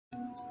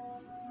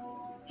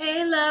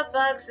Hey love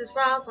bugs, it's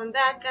Roslynn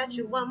back at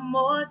you one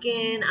more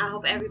again. I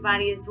hope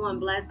everybody is doing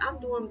blessed. I'm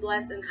doing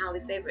blessed and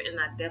highly favored, and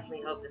I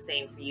definitely hope the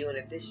same for you. And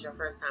if this is your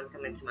first time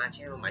coming to my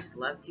channel, much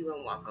love to you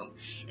and welcome.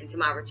 And to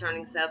my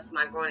returning subs,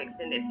 my growing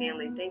extended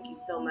family, thank you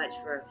so much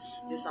for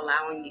just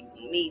allowing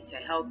me to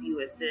help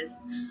you assist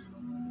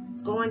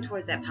going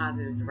towards that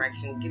positive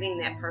direction, getting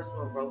that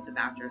personal growth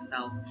about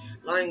yourself,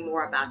 learning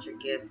more about your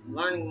gifts,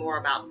 learning more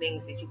about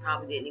things that you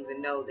probably didn't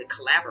even know that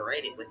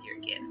collaborated with your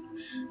gifts.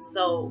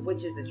 So,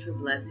 which is a true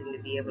blessing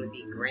to be able to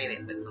be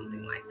granted with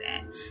something like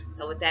that.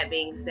 So with that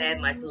being said,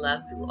 much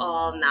love to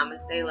all.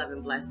 Namaste, love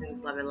and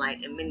blessings, love and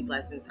light, and many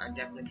blessings are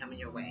definitely coming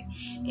your way.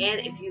 And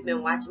if you've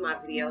been watching my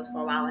videos for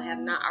a while and have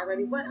not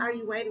already, what are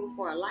you waiting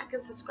for? Like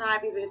and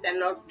subscribe, even hit that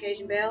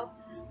notification bell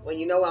when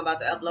you know I'm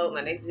about to upload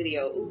my next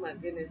video. Oh my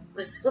goodness,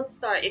 it'll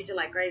start itching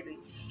like crazy.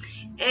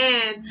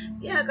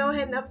 And yeah, go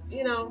ahead and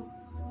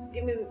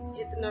hit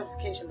the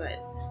notification button.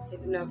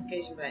 Hit the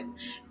notification button.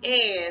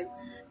 And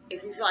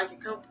if you feel like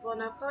you're comfortable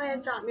enough, go ahead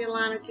and drop me a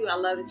line or two. I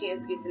love the chance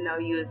to get to know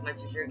you as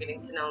much as you're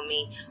getting to know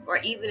me. Or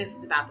even if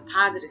it's about the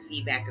positive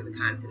feedback of the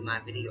content of my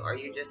video, or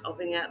you're just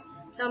opening up,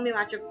 tell me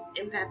about your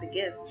empathic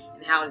gift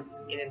and how it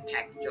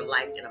impacted your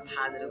life in a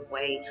positive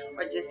way,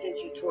 or just sent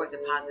you towards a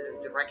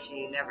positive direction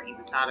you never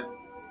even thought of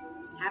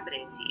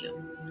happening to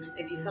you.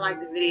 If you feel like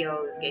the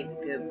videos gave you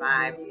good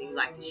vibes and you'd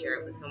like to share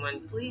it with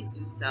someone, please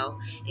do so,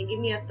 and give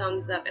me a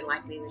thumbs up and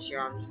like and even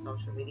share on your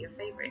social media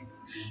favorites.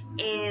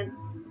 And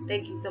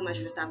thank you so much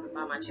for stopping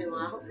by my channel.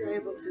 I hope you're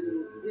able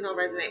to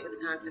resonate with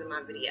the content of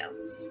my video.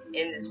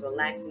 And this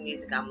relaxing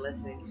music I'm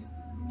listening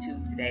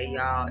to today,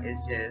 y'all, is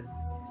just,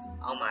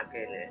 oh my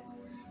goodness,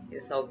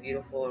 it's so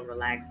beautiful and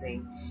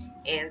relaxing,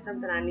 and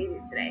something I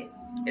needed today.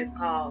 It's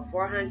called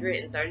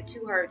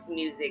 432 Hertz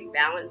Music,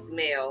 Balanced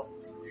Male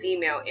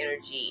Female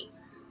Energy,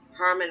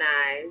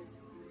 Harmonize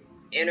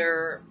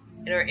inner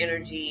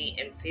energy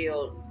and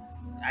field.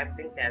 I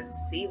think that's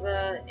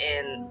Siva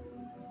and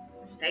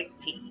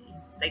Sakti.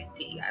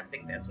 I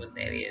think that's what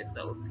that is.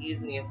 So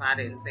excuse me if I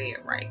didn't say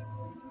it right.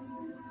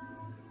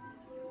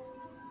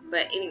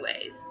 But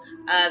anyways,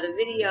 the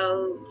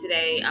video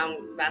today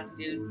I'm about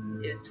to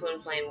do is Twin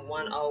Flame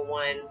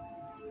 101.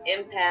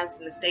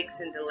 Empaths, mistakes,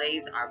 and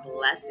delays are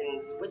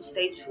blessings, which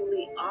they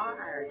truly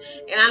are.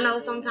 And I know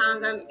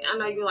sometimes, I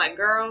know you're like,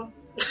 girl,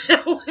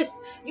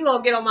 you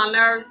gonna get on my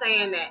nerves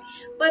saying that.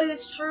 But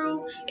it's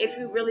true if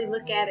you really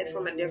look at it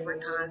from a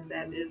different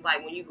concept. It's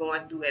like when you're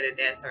going through it at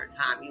that certain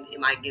time, it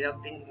might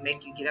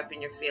make you get up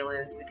in your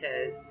feelings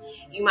because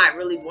you might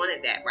really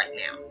wanted that right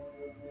now.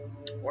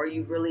 Or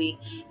you really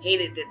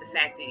hated the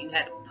fact that you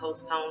had to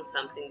postpone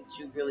something that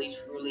you really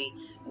truly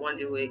wanted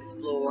to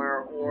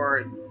explore,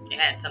 or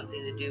had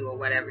something to do, or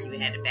whatever. You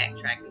had to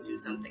backtrack and do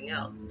something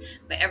else.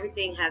 But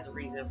everything has a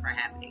reason for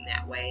happening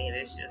that way. And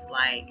it's just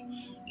like,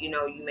 you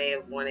may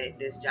have wanted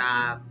this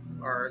job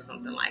or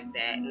something like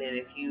that. And then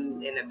if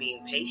you end up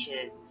being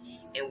patient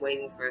and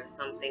waiting for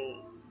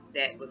something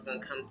that was going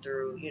to come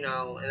through,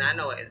 and I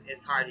know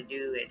it's hard to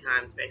do at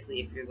times, especially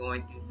if you're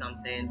going through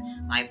something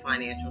like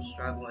financial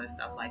struggle and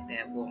stuff like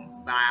that. Well,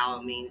 by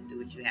all means, do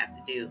what you have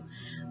to do.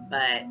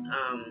 But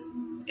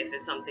if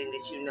it's something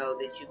that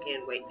that you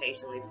can wait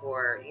patiently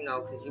for,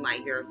 because you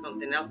might hear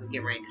something else is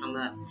getting ready to come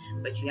up,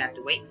 but you have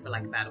to wait for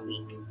like about a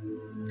week.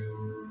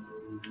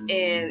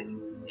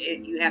 And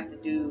you have to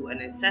do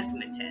an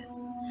assessment test.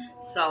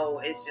 So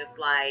it's just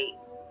like,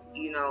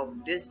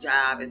 this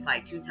job is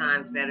like 2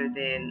 times better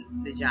than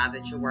the job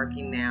that you're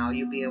working now.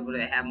 You'll be able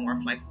to have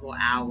more flexible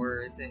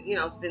hours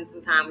and, spend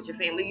some time with your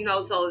family,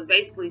 so it's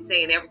basically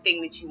saying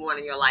everything that you want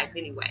in your life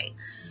anyway.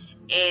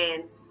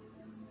 And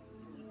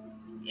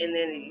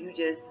then you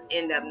just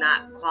end up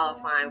not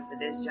qualifying for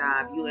this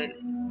job.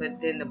 But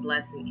then the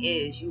blessing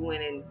is you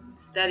went and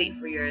studied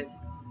for your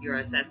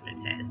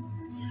assessment test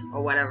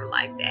or whatever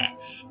like that,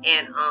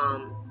 and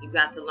you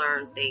got to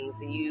learn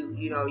things, and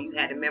you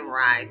had to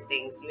memorize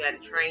things. You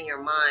had to train your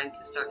mind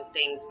to certain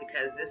things,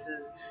 because this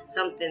is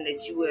something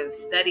that you have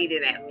studied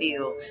in that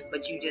field,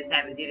 but you just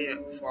haven't did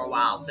it for a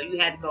while. So you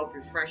had to go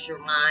refresh your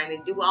mind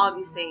and do all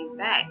these things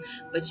back.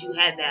 But you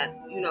had that,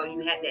 you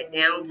had that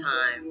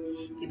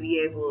downtime to be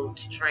able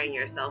to train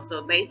yourself.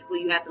 So basically,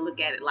 you have to look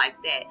at it like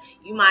that.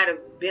 You might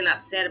have been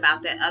upset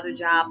about that other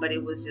job, but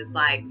it was just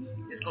like,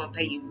 just gonna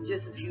pay you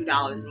just a few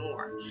dollars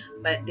more.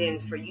 But then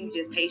for you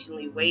just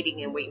patiently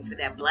waiting for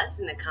that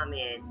blessing to come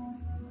in,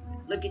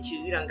 look at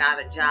you done got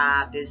a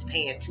job that's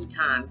paying 2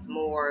 times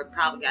more,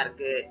 probably got a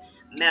good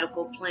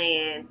medical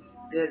plan,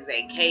 good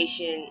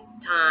vacation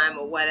time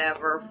or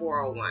whatever,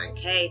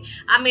 401k.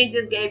 I mean,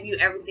 just gave you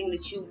everything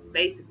that you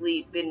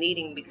basically been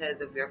needing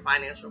because of your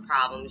financial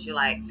problems. You're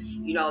like,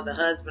 the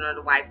husband or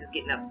the wife is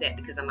getting upset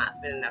because I'm not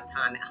spending enough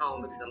time at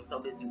home because I'm so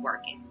busy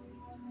working.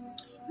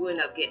 You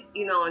end up getting,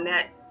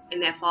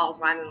 and that falls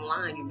right in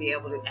line. You'll be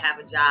able to have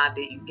a job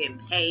that you're getting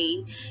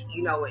paid.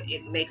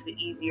 It makes it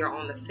easier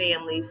on the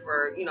family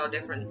for,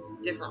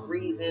 different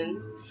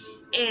reasons.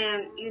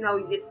 And,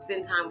 you get to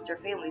spend time with your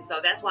family. So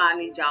that's why I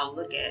need y'all to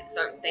look at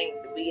certain things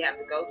that we have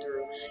to go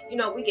through.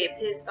 We get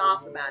pissed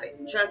off about it.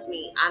 Trust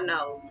me, I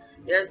know.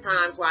 There's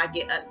times where I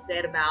get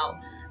upset about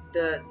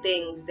the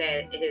things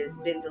that has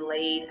been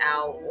delayed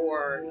out,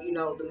 or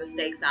the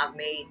mistakes I've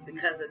made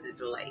because of the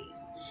delays.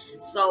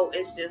 So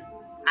it's just,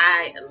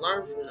 I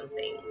learn from them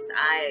things.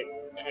 I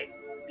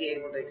be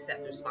able to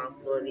accept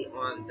responsibility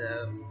on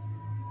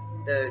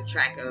the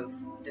track of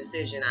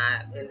decision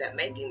I end up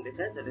making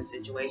because of the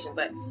situation,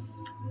 but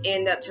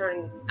end up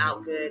turning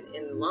out good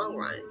in the long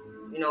run.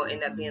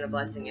 End up being a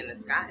blessing in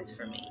disguise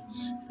for me.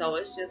 So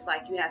it's just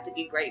like, you have to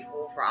be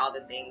grateful for all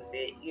the things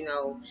that,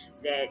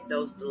 that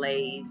those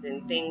delays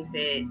and things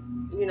that,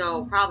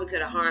 probably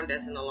could have harmed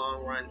us in the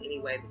long run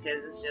anyway,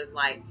 because it's just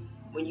like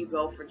when you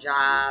go for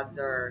jobs,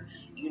 or,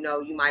 you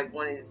might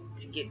want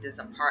to get this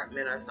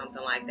apartment or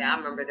something like that. I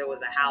remember there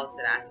was a house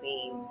that I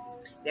seen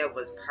that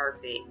was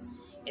perfect,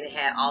 and it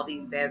had all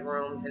these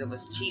bedrooms, and it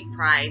was cheap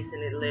price,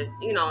 and it lived,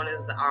 and it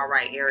was an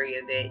alright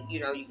area that,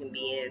 you can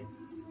be in.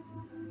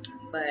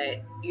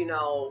 But,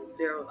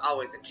 there was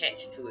always a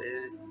catch to it.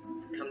 It was,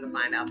 come to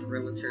find out, the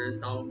realtors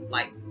don't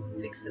like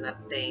fixing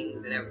up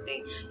things and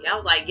everything. Yeah, I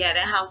was like, yeah,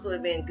 that house would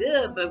have been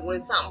good, but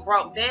when something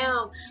broke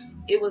down,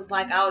 it was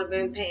like I would have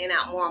been paying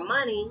out more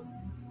money,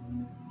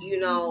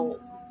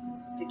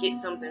 to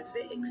get something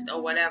fixed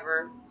or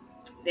whatever,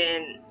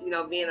 than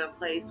being in a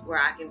place where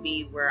I can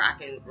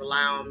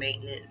rely on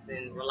maintenance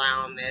and rely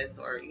on this,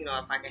 or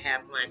if I can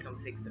have somebody come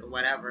fix it or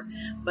whatever.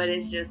 But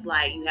it's just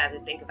like, you have to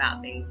think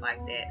about things like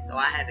that. So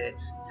I had to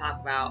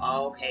talk about,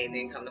 oh, okay, and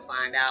then come to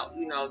find out,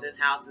 this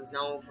house is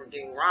known for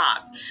getting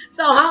robbed.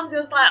 So I'm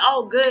just like,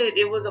 oh, good,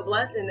 it was a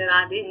blessing that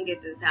I didn't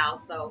get this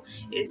house. So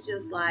it's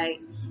just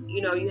like,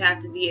 you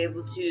have to be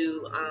able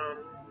to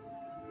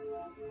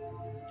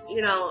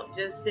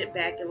just sit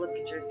back and look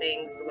at your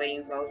things the way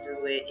you go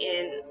through it,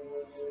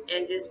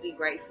 and just be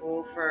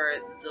grateful for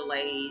the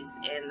delays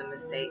and the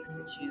mistakes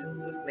that you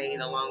have made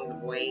along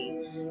the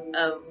way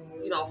of,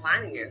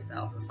 finding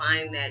yourself,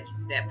 find that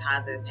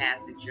positive path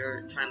that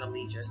you're trying to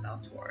lead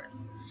yourself towards.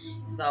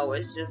 So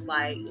it's just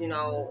like,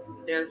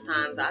 there's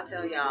times, I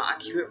tell y'all, I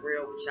keep it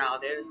real with y'all.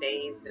 There's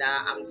days that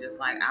I'm just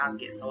like, I'll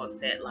get so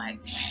upset,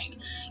 like, dang,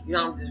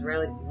 I'm just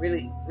really,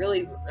 really,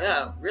 really,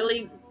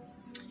 really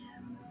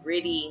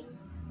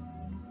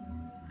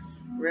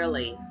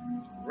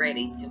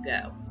ready to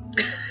go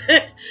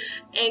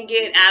and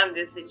get out of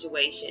this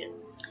situation.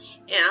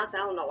 And I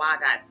don't know why I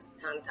got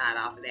tongue tied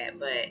off of that,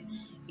 but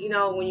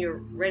when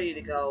you're ready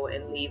to go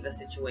and leave a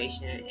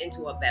situation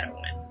into a better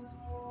one.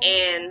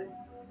 And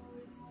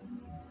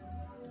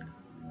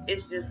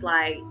it's just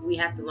like, we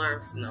have to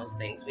learn from those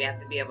things. We have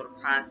to be able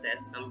to process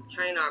them,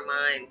 train our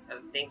mind of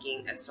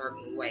thinking a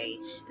certain way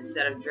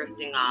instead of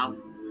drifting off,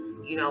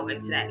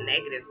 into that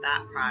negative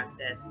thought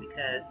process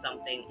because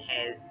something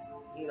has,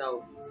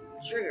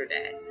 triggered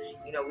that.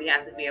 We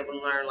have to be able to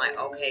learn, like,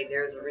 okay,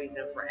 there's a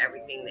reason for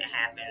everything that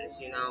happens,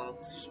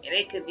 and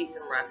it could be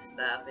some rough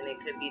stuff, and it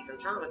could be some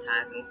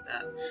traumatizing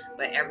stuff,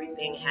 but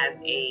everything has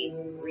a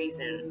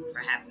reason for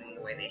happening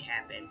the way they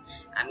happen.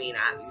 I mean,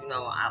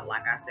 I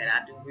like I said,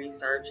 I do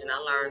research and I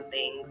learn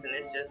things, and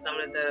it's just some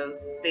of those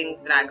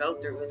things that I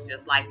go through. It's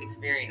just life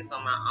experience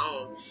on my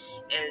own,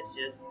 and it's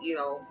just,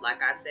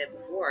 like I said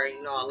before,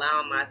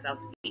 allowing myself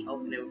to be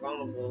open and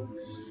vulnerable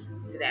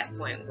to that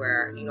point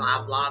where,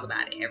 I blog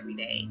about it every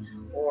day,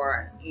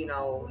 or,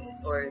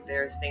 or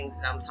there's things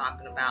that I'm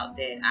talking about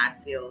that I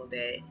feel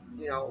that,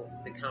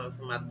 that coming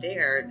from up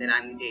there that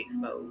I need to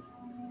expose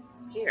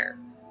here.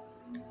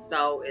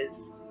 So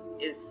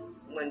it's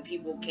when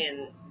people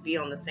can be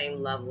on the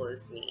same level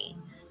as me,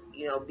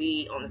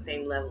 be on the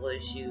same level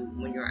as you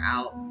when you're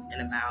out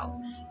and about,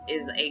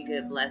 is a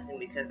good blessing,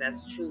 because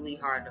that's truly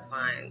hard to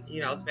find,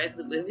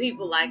 especially with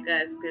people like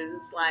us, because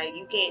it's like,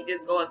 you can't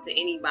just go up to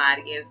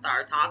anybody and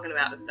start talking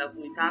about the stuff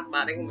we talk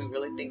about. They're going to be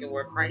really thinking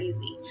we're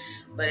crazy,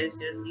 but it's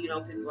just,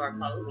 people are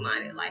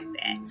closed-minded like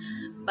that.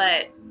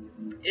 But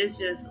it's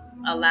just,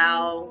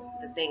 allow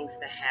the things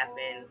to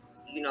happen.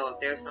 If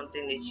there's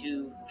something that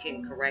you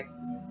can correct,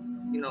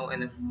 in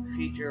the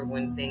future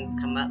when things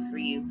come up for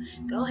you,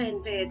 go ahead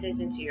and pay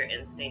attention to your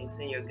instincts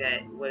and your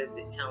gut. What is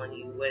it telling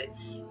you? What,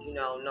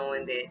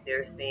 knowing that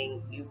there's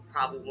things you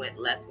probably went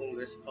left when you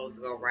were supposed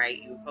to go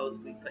right. You were supposed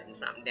to be putting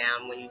something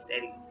down when you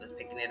said you was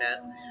picking it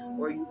up,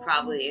 or you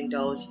probably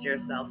indulged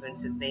yourself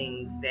into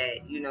things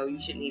that, you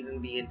shouldn't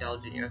even be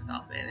indulging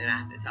yourself in. And I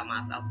have to tell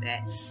myself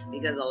that,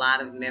 because a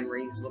lot of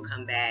memories will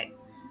come back,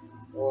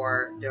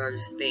 or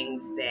there's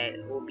things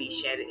that will be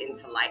shed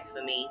into light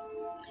for me,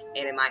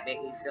 and it might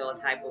make me feel a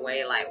type of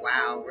way, like,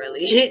 wow,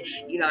 really?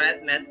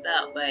 That's messed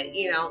up. But,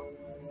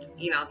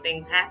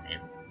 things happen.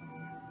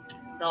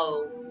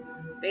 So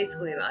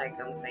basically, like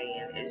I'm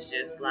saying, it's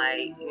just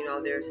like,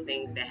 there's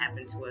things that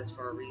happen to us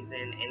for a reason,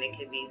 and it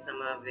can be,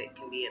 some of it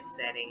can be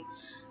upsetting.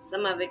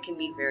 Some of it can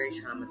be very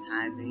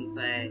traumatizing,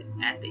 but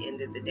at the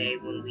end of the day,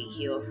 when we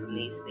heal from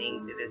these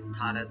things, it has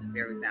taught us a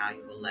very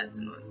valuable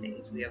lesson on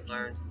things. We have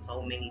learned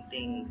so many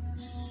things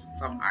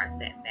from our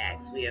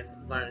setbacks. We have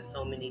learned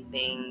so many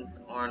things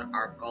on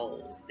our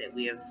goals that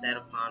we have set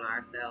upon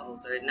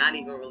ourselves, or not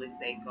even really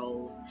say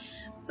goals,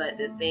 but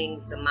the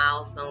things, the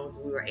milestones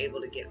we were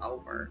able to get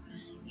over.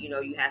 you know,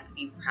 you have to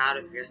be proud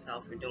of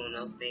yourself for doing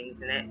those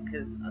things. And that,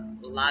 because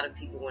a lot of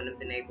people wouldn't have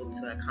been able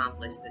to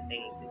accomplish the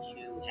things that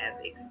you have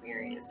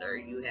experienced, or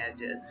you had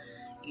to,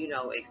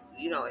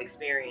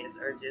 experience,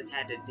 or just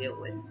had to deal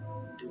with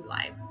through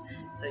life.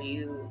 So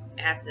you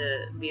have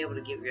to be able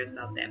to give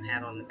yourself that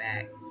pat on the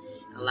back.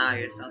 Allow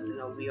yourself to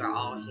know we are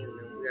all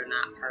human. We are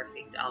not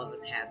perfect. All of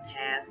us have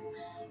past.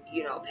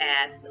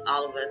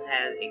 All of us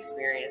have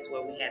experience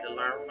where we had to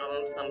learn from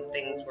them. Some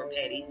things were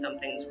petty. Some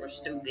things were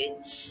stupid.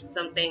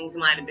 Some things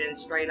might have been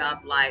straight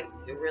up like,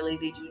 really,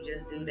 did you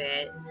just do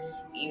that?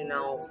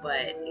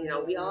 But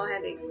we all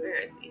had to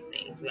experience these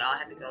things. We all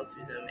had to go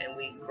through them, and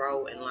we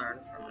grow and learn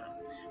from them.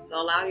 So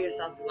allow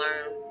yourself to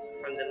learn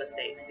from the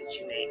mistakes that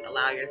you make.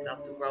 Allow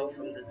yourself to grow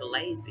from the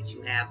delays that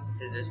you have,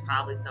 because there's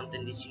probably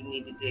something that you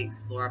needed to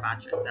explore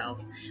about yourself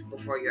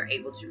before you're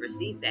able to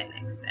receive that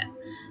next step.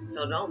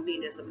 So don't be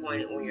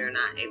disappointed when you're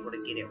not able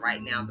to get it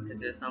right now, because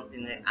there's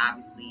something that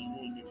obviously you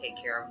need to take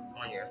care of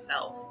on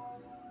yourself,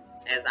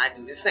 as I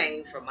do the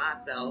same for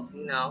myself,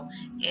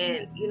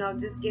 and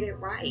just get it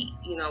right.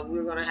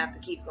 We're going to have to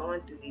keep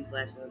going through these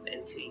lessons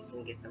until you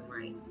can get them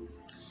right.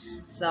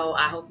 So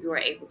I hope you are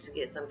able to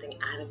get something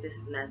out of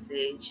this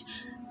message.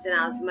 Send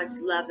out as much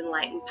love and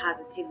light and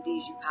positivity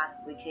as you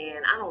possibly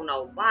can. I don't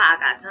know why I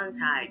got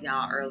tongue-tied,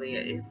 y'all, earlier.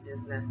 It's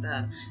just messed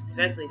up.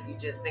 Especially if you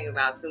just think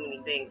about so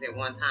many things at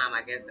one time.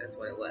 I guess that's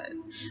what it was.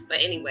 But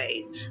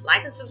anyways,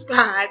 like and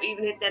subscribe.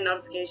 Even hit that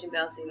notification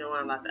bell so you know when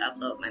I'm about to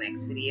upload my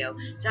next video.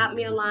 Drop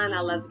me a line.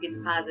 I love to get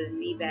the positive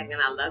feedback,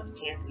 and I love the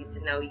chance to get to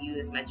know you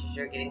as much as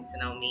you're getting to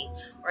know me.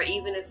 Or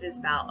even if it's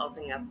about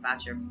opening up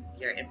about your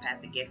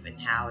empathic gift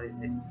and how does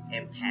it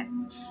impact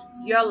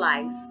your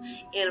life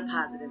in a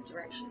positive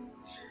direction.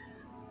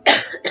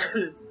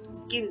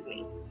 Excuse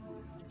me.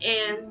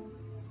 And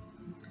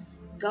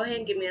go ahead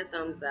and give me a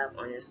thumbs up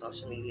on your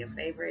social media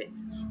favorites,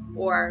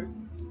 or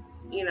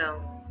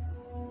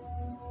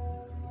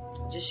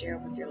just share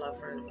it with your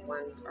loved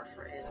ones or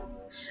friends.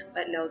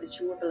 But know that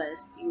you are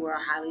blessed, you are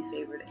highly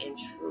favored, and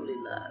truly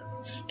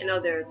loved. And know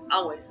there's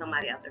always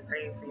somebody out there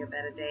praying for your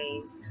better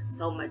days.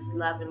 So much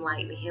love and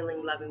light and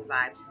healing, loving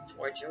vibes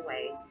towards your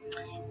way.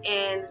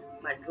 And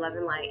much love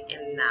and light,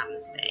 and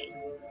namaste.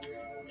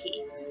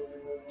 Peace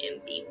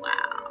and be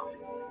well.